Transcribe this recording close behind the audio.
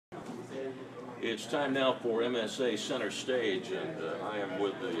It's time now for MSA Center Stage, and I am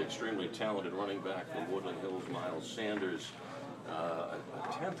with the extremely talented running back from Woodland Hills, Miles Sanders, a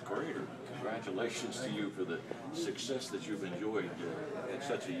 10th grader. Congratulations to you for the success that you've enjoyed at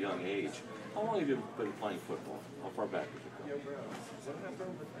such a young age. How long have you been playing football? How far back did you go?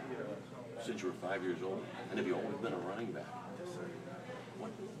 Since you were 5 years old? And have you always been a running back?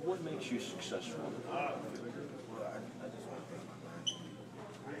 What makes you successful? Well, I just want to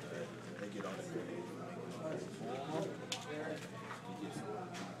thank they get all the credit for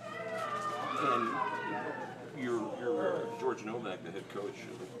And your George Novak, the head coach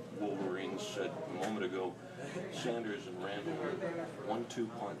of the Wolverines, said a moment ago, Sanders and Randall are 1-2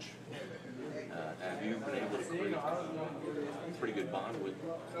 punch. Have you been able to create a pretty good bond with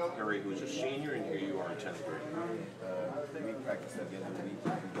Harry, who's a senior, and here you are in 10th grade? we practice together, we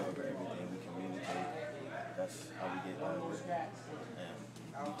go over everything, we communicate. That's how we get done.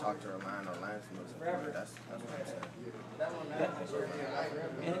 And we talk to our line's most important. That's what I'm saying.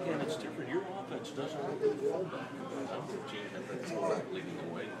 And again, it's different. Your offense doesn't work with the fullback. Some teams have the fullback leading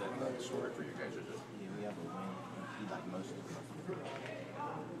the way. That's not the story for you guys, is it? Yeah, we have a win. He like most of them.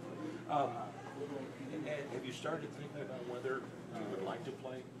 And have you started thinking about whether you would like to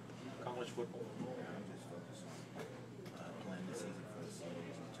play college football? I'm just focused on playing the season for the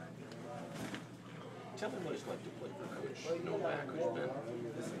seniors and trying to get them. Tell me what it's like to play for Coach Novak, who's been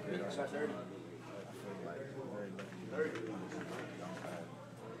I feel like very lucky to be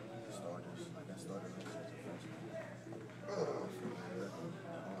starters. I got started next year as a freshman.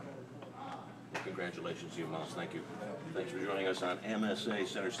 Congratulations to you, Miles. Thank you. Thanks for joining us on MSA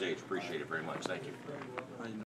Center Stage. Appreciate it very much. Thank you.